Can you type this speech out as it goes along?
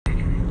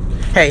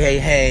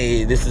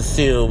Hey, this is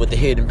Seal with the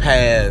Hidden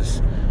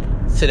Paths.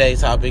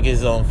 Today's topic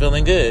is on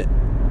feeling good.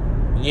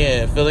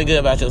 Yeah, feeling good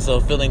about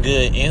yourself, feeling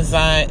good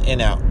inside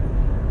and out.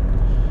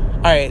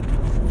 Alright,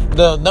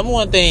 the number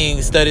one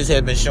thing studies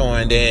have been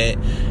showing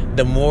that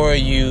the more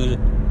you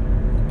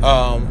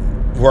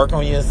work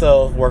on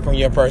yourself, work on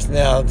your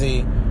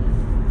personality,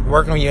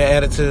 work on your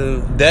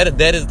attitude,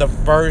 that is the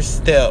first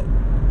step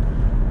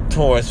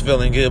towards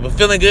feeling good. But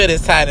feeling good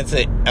is tied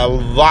into a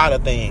lot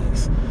of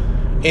things.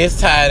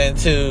 It's tied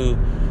into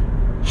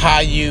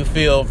how you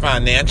feel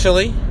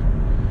financially,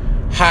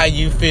 how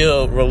you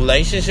feel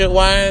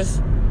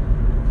relationship-wise,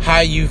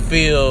 how you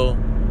feel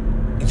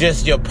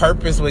just your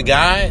purpose with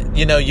God,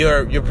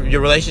 your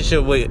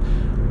relationship with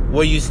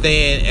where you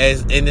stand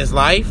as in this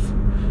life,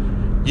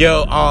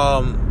 your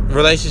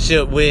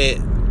relationship with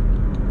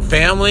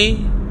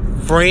family,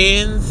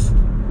 friends,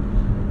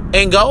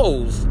 and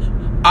goals.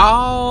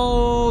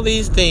 All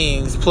these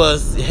things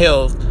plus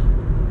health.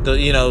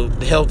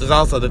 Health is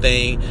also the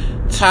thing,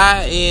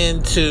 tie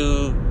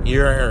into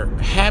your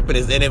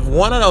happiness. And if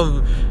one of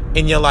them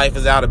in your life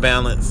is out of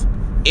balance,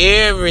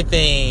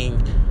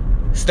 everything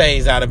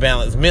stays out of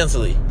balance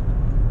mentally.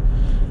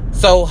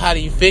 So how do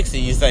you fix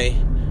it? You say,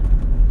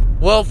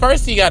 well,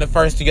 first you got to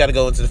go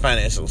into the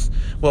financials.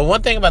 Well,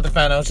 one thing about the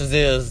financials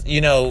is,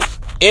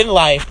 in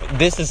life,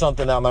 this is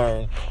something I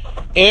learned.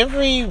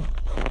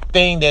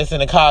 Everything that's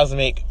in a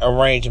cosmic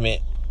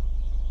arrangement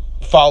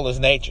follows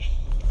nature.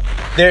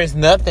 There is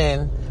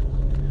nothing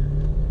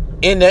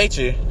in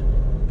nature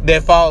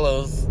that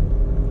follows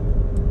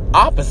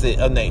opposite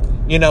of nature.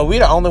 We're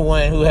the only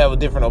one who have a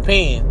different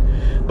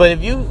opinion. But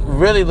if you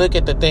really look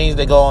at the things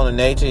that go on in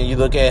nature and you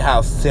look at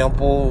how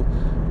simple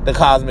the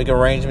cosmic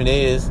arrangement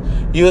is,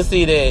 you'll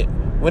see that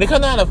when it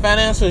comes down to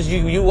financials,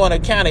 you want to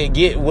kind of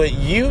get what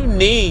you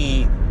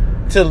need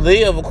to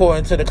live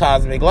according to the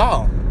cosmic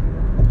law.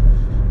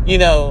 And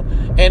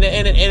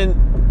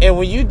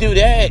when you do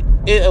that,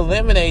 it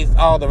eliminates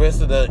all the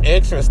rest of the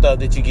extra stuff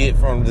that you get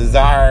from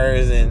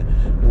desires and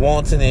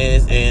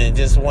wantonness and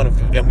just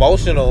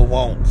emotional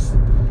wants.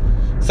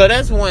 So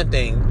that's one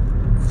thing.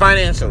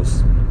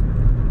 Financials.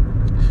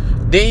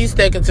 Then you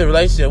step into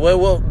relationship.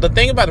 Well, the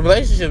thing about the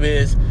relationship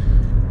is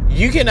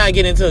you cannot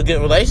get into a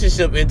good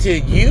relationship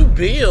until you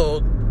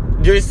build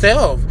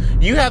yourself.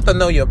 You have to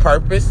know your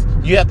purpose.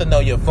 You have to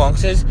know your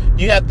functions.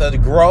 You have to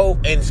grow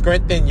and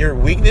strengthen your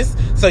weakness.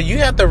 So you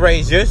have to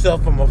raise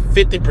yourself from a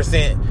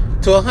 50%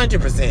 to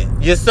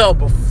 100% yourself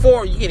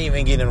before you can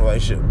even get in a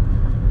relationship.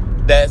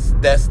 That's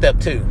step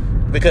 2.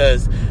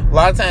 Because a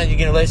lot of times you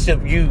get in a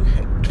relationship, you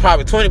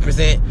probably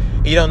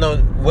 20%. You don't know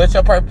what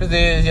your purpose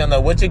is. You don't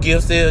know what your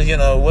gifts is.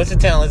 What your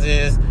talents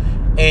is.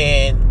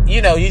 And,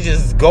 you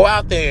just go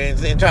out there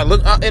and try to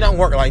look. It don't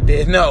work like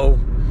that. No.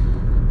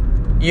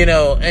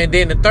 And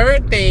then the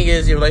third thing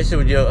is your relationship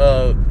with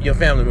your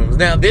family members.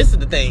 Now, this is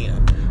the thing.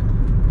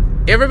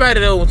 Everybody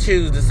don't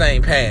choose the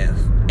same path.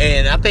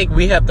 And I think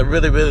we have to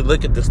really, really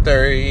look at the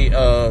story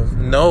of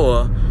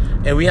Noah.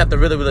 And we have to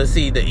really, really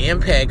see the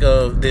impact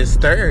of this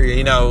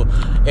story.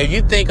 If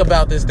you think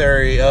about this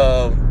story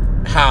of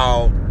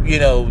how,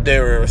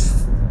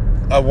 there's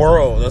a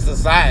world, a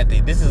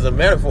society. This is a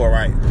metaphor,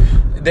 right?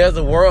 There's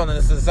a world and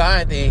a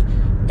society.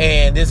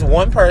 And this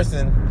one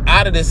person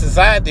out of this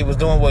society was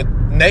doing what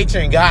nature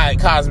and God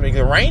cosmically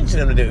arranged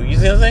them to do. You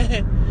see what I'm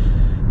saying?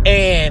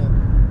 And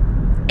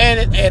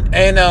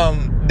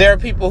there are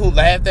people who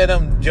laughed at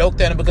him,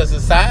 joked at him because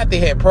society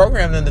had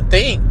programmed them to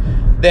think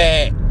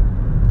that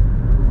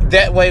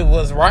way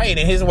was right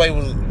and his way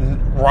was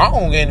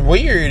wrong and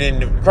weird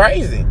and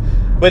crazy.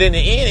 But in the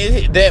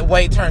end, that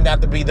way turned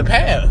out to be the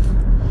path.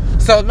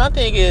 So my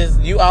thing is,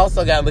 you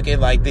also got to look at it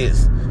like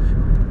this.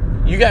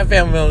 You got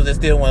family members that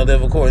still want to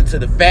live according to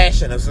the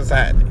fashion of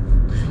society.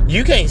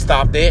 You can't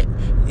stop that.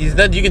 There's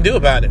nothing you can do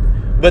about it.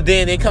 But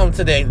then it comes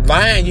to that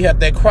line,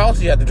 that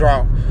cross you have to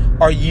draw.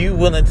 Are you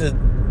willing to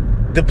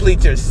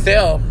deplete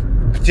yourself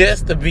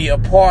just to be a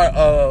part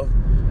of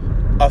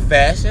a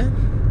fashion?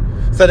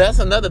 So that's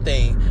another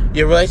thing.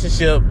 Your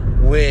relationship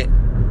with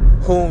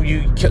whom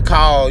you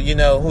call,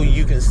 who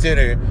you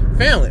consider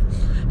family.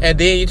 And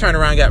then you turn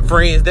around and got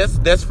friends.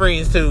 That's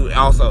friends too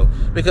also.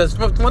 Because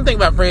one thing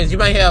about friends, you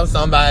might have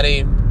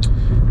somebody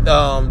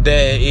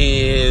that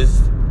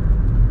is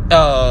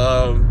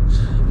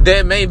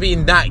that may be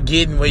not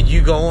getting where you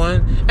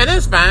going, and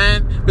that's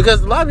fine,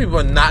 because a lot of people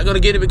are not going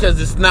to get it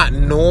because it's not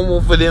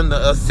normal for them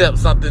to accept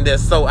something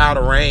that's so out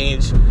of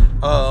range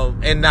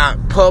and not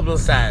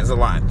publicized a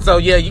lot. So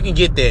yeah, you can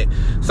get that.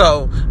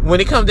 So when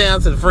it comes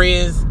down to the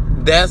friends,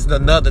 that's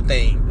another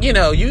thing.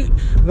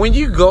 When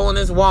you go on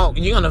this walk,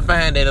 you're going to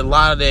find that a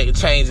lot of that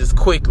changes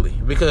quickly,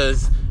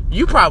 because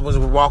you probably was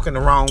walking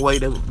the wrong way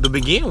to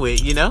begin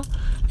with,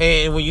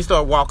 and when you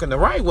start walking the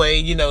right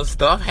way,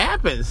 stuff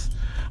happens.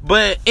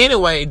 But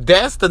anyway,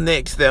 that's the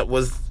next step,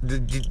 was,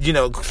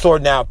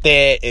 sorting out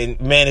that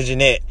and managing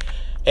that.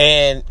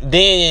 And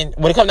then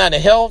when it comes down to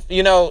health,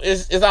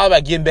 it's all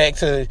about getting back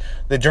to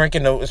the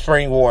drinking the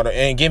spring water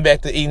and getting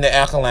back to eating the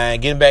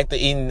alkaline, getting back to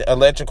eating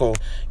electrical,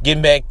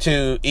 getting back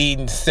to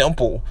eating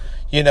simple.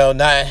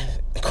 not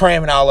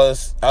cramming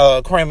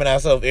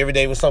ourselves every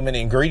day with so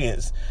many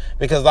ingredients,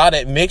 because a lot of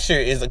that mixture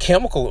is a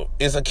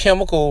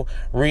chemical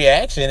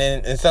reaction,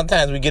 and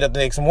sometimes we get up the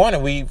next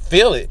morning, we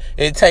feel it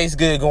tastes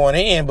good going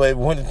in, but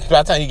by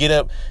the time you get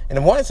up in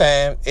the morning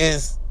time,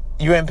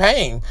 you're in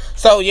pain.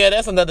 So yeah,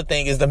 that's another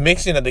thing, is the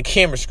mixing of the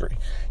chemistry.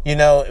 In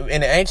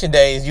the ancient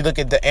days, you look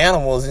at the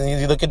animals and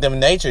you look at them in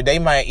nature, they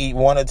might eat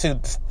one or two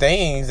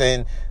things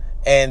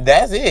and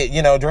that's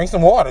it. Drink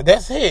some water.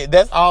 That's it.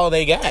 That's all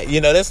they got.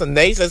 That's a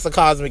nature. That's a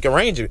cosmic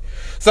arrangement.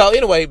 So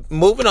anyway,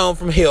 moving on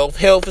from health.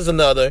 Health is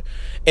another.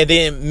 And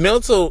then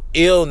mental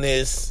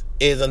illness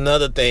is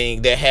another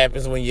thing that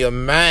happens when your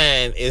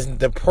mind is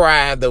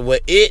deprived of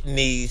what it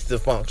needs to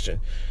function.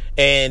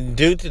 And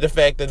due to the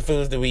fact that the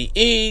foods that we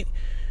eat,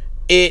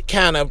 it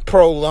kind of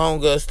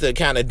prolongs us to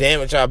kind of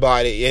damage our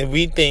body. And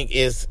we think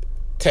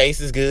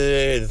taste is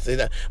good,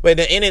 but at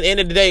the end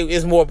of the day,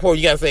 it's more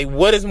important. You gotta say,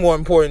 what is more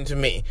important to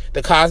me,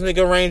 the cosmic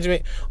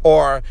arrangement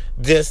or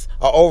just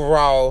an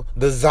overall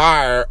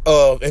desire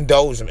of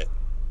indulgence?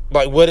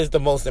 Like, what is the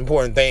most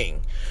important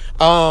thing?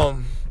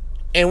 And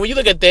when you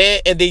look at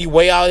that, and then you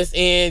weigh all this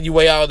in, you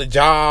weigh all the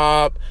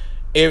job,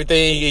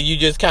 everything, and you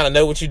just kind of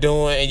know what you're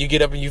doing, and you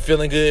get up and you're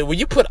feeling good. When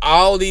you put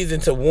all these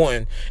into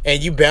one,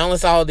 and you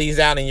balance all these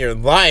out in your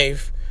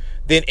life,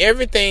 then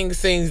everything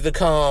seems to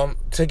come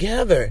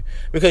together,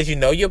 because you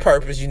know your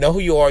purpose, you know who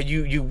you are,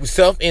 you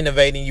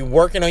self-innovating, you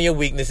working on your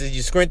weaknesses,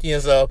 you strengthen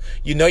yourself,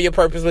 you know your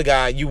purpose with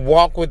God, you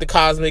walk with the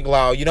cosmic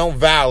law, you don't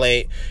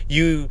violate,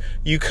 you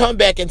come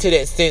back into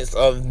that sense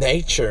of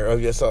nature of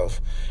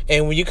yourself.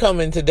 And when you come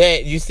into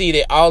that, you see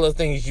that all the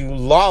things you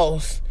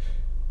lost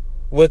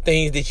were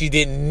things that you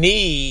didn't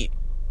need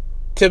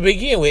to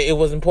begin with. It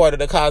wasn't part of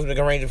the cosmic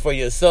arrangement for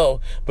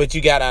yourself, but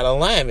you got out of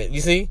alignment,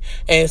 you see?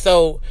 And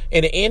so,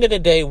 in the end of the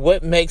day,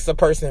 what makes a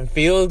person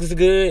feel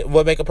good,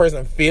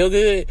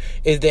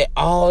 is that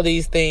all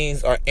these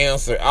things are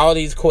answered. All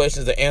these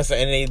questions are answered,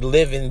 and they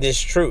live in this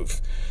truth.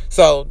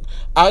 So,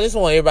 I just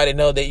want everybody to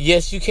know that,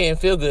 yes, you can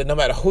feel good, no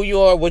matter who you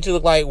are, what you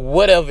look like,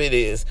 whatever it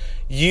is.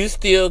 You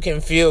still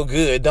can feel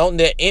good. Don't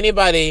let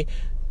anybody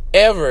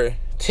ever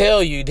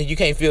tell you that you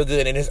can't feel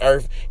good in this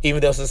earth,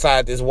 even though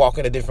society is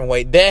walking a different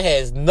way. That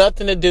has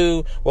nothing to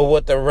do with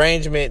what the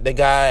arrangement that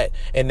God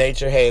and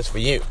nature has for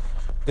you.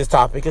 This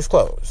topic is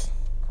closed.